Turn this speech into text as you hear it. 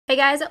Hey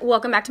guys,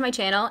 welcome back to my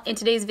channel. In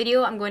today's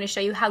video, I'm going to show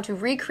you how to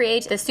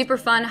recreate the super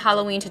fun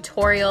Halloween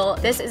tutorial.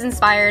 This is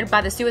inspired by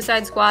the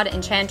Suicide Squad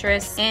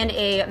Enchantress and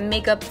a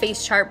makeup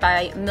face chart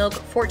by Milk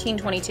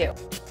 1422.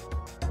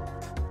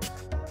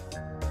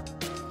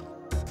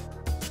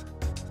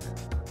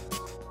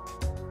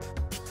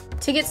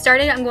 To get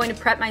started, I'm going to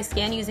prep my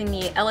skin using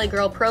the LA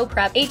Girl Pro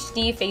Prep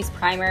HD Face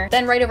Primer.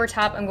 Then right over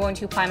top, I'm going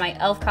to apply my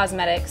e.l.f.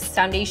 Cosmetics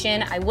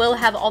foundation. I will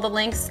have all the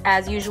links,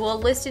 as usual,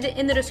 listed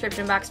in the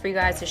description box for you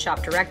guys to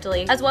shop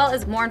directly, as well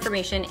as more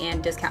information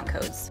and discount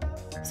codes.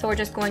 So we're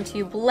just going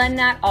to blend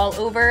that all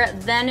over.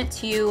 Then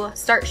to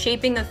start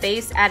shaping the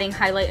face, adding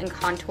highlight and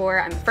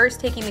contour, I'm first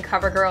taking the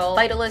CoverGirl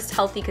Vitalist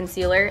Healthy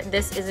Concealer.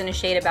 This is in a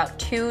shade about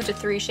 2 to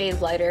 3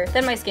 shades lighter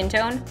than my skin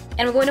tone.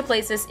 And we're going to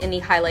place this in the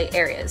highlight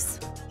areas.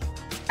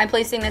 I'm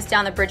placing this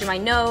down the bridge of my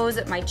nose,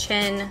 my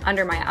chin,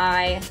 under my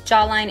eye,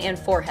 jawline, and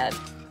forehead.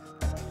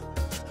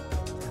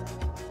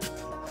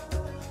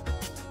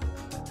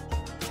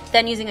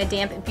 Then using a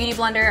damp beauty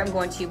blender, I'm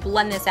going to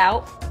blend this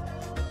out.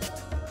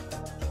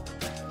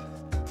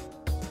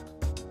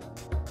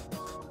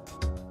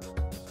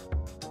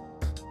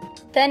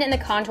 Then in the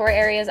contour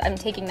areas, I'm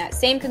taking that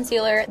same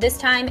concealer, this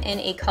time in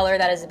a color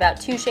that is about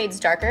 2 shades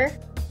darker.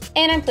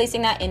 And I'm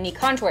placing that in the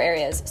contour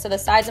areas, so the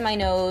sides of my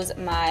nose,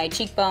 my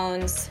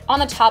cheekbones, on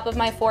the top of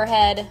my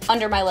forehead,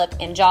 under my lip,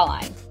 and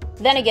jawline.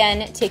 Then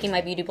again, taking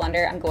my beauty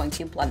blender, I'm going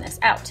to blend this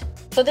out.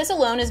 So this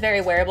alone is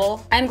very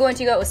wearable. I'm going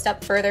to go a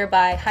step further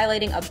by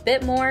highlighting a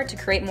bit more to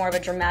create more of a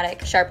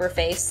dramatic, sharper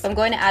face. So I'm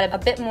going to add a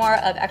bit more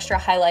of extra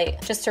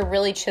highlight just to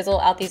really chisel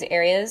out these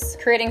areas,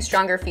 creating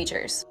stronger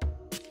features.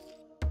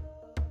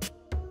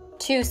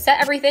 To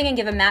set everything and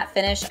give a matte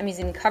finish, I'm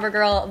using the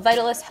CoverGirl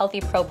Vitalist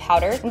Healthy Pro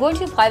Powder. I'm going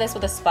to apply this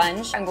with a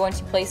sponge. I'm going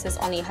to place this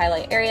on the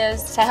highlight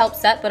areas to help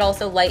set but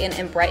also lighten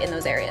and brighten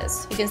those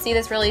areas. You can see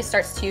this really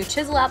starts to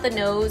chisel out the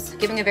nose,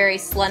 giving a very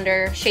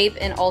slender shape,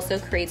 and also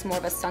creates more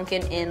of a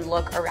sunken in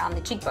look around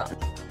the cheekbone.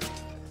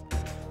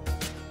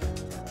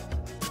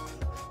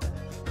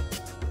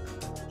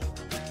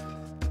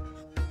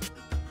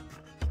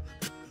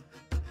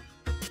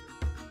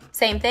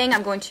 Same thing,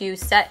 I'm going to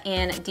set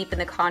and deepen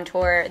the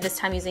contour, this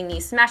time using the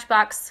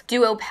Smashbox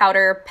Duo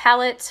Powder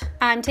Palette.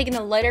 I'm taking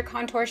the lighter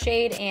contour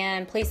shade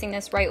and placing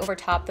this right over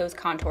top those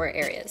contour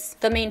areas.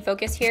 The main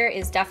focus here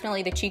is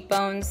definitely the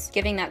cheekbones,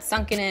 giving that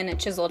sunken in,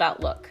 chiseled out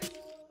look.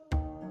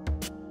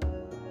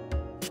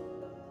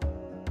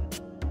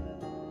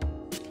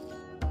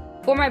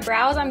 For my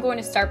brows, I'm going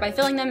to start by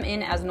filling them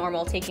in as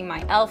normal, taking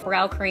my e.l.f.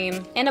 brow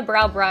cream and a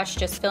brow brush,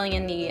 just filling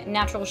in the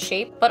natural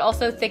shape, but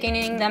also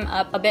thickening them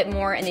up a bit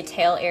more in the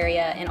tail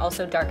area and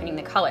also darkening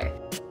the color.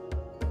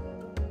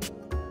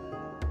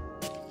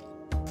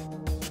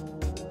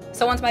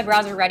 So once my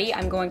brows are ready,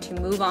 I'm going to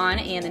move on,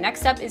 and the next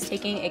step is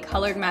taking a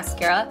colored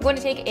mascara. I'm going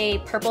to take a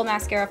purple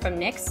mascara from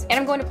NYX, and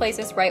I'm going to place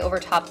this right over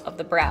top of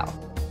the brow.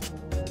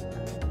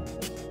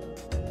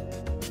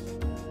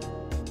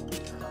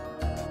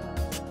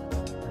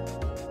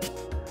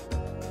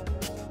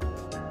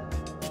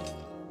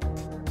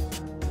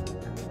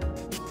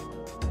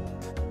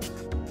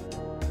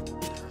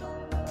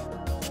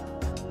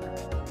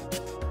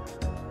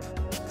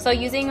 So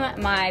using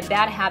my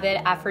Bad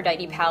Habit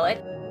Aphrodite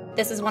palette,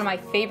 this is one of my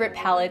favorite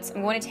palettes.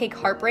 I'm going to take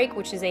Heartbreak,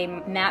 which is a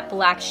matte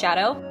black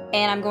shadow,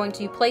 and I'm going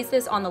to place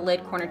this on the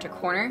lid corner to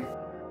corner.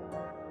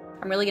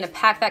 I'm really going to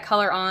pack that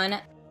color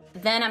on.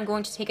 Then I'm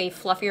going to take a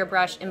fluffier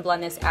brush and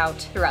blend this out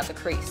throughout the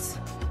crease.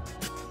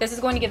 This is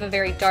going to give a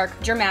very dark,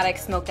 dramatic,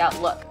 smoked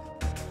out look.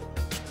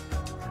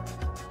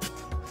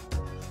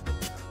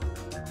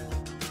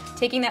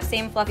 Taking that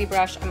same fluffy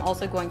brush, I'm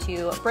also going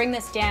to bring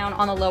this down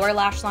on the lower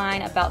lash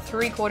line about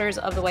 3/4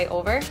 of the way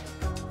over.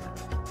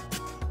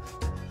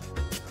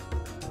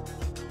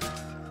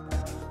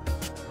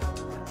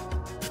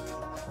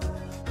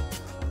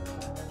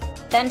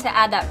 Then to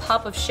add that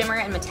pop of shimmer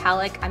and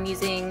metallic, I'm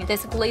using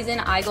this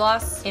Glazin Eye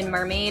Gloss in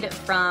Mermaid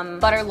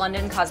from Butter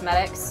London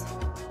Cosmetics.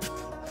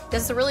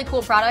 This is a really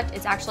cool product.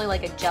 It's actually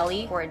like a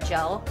jelly or a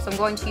gel. So I'm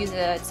going to use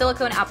a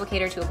silicone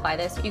applicator to apply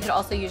this. You could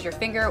also use your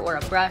finger or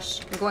a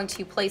brush. I'm going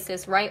to place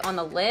this right on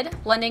the lid,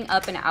 blending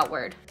up and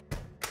outward.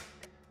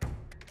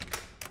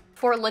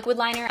 For liquid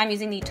liner, I'm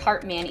using the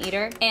Tarte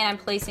Maneater, and I'm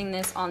placing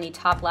this on the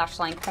top lash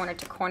line corner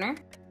to corner.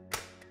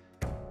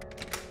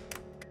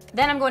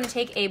 Then I'm going to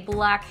take a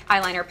black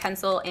eyeliner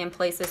pencil and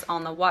place this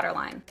on the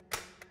waterline.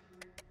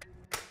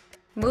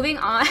 Moving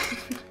on.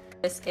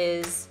 This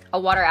is a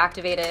water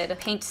activated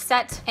paint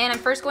set, and I'm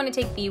first going to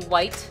take the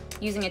white.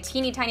 Using a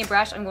teeny tiny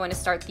brush, I'm going to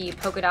start the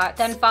polka dot.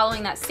 Then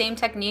following that same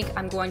technique,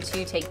 I'm going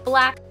to take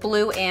black,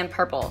 blue, and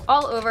purple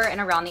all over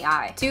and around the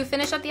eye. To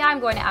finish up the eye, I'm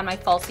going to add my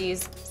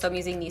falsies. So I'm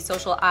using the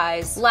Social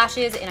Eyes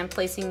lashes, and I'm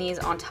placing these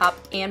on top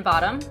and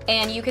bottom.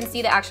 And you can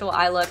see the actual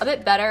eye look a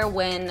bit better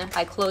when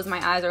I close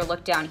my eyes or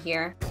look down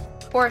here.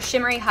 For a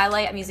shimmery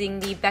highlight, I'm using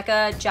the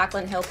Becca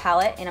Jaclyn Hill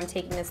palette, and I'm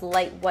taking this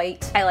light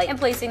white highlight and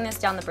placing this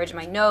down the bridge of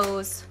my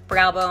nose,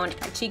 brow bone,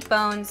 my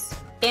cheekbones,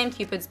 and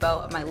Cupid's bow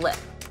of my lip.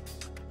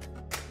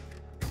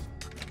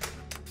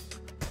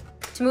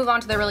 To move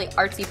on to the really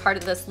artsy part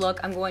of this look,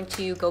 I'm going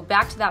to go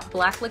back to that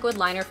black liquid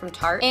liner from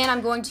Tarte, and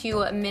I'm going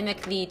to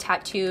mimic the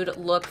tattooed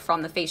look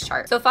from the face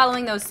chart. So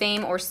following those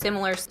same or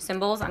similar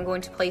symbols, I'm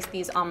going to place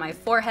these on my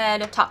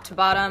forehead, top to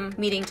bottom,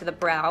 meeting to the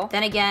brow.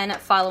 Then again,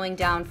 following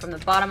down from the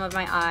bottom of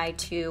my eye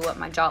to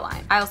my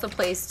jawline. I also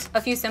placed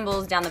a few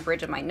symbols down the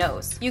bridge of my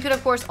nose. You could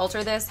of course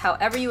alter this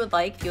however you would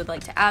like. If you would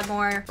like to add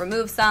more,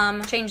 remove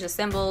some, change the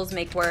symbols,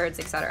 make words,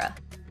 etc.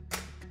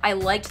 I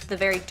liked the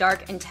very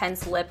dark,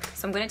 intense lip,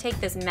 so I'm going to take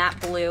this matte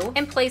blue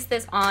and place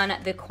this on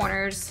the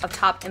corners of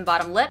top and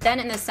bottom lip.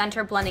 Then in the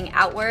center, blending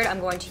outward, I'm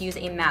going to use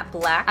a matte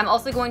black. I'm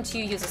also going to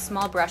use a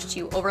small brush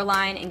to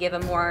overline and give a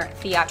more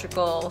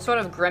theatrical sort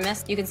of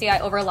grimace. You can see I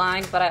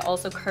overlined, but I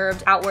also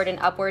curved outward and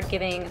upward,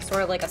 giving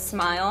sort of like a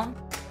smile.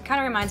 It kind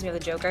of reminds me of the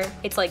Joker.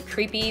 It's like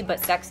creepy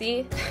but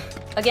sexy.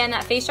 Again,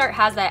 that face chart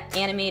has that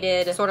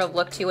animated sort of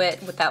look to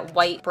it with that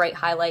white bright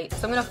highlight.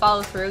 So I'm gonna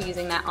follow through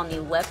using that on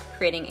the lip,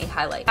 creating a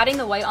highlight. Adding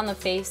the white on the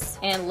face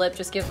and lip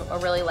just give a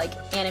really like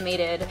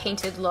animated,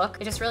 painted look.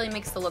 It just really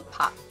makes the look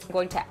pop. I'm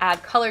going to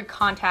add colored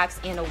contacts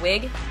and a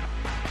wig.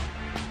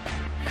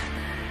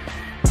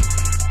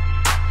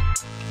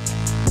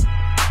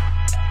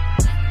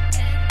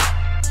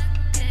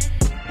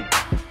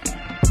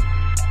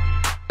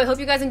 I hope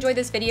you guys enjoyed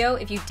this video.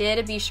 If you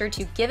did, be sure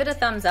to give it a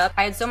thumbs up.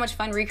 I had so much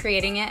fun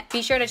recreating it.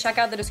 Be sure to check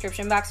out the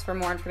description box for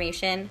more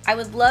information. I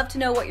would love to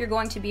know what you're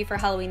going to be for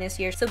Halloween this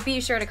year, so be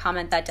sure to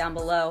comment that down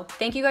below.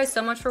 Thank you guys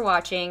so much for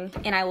watching,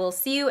 and I will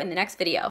see you in the next video.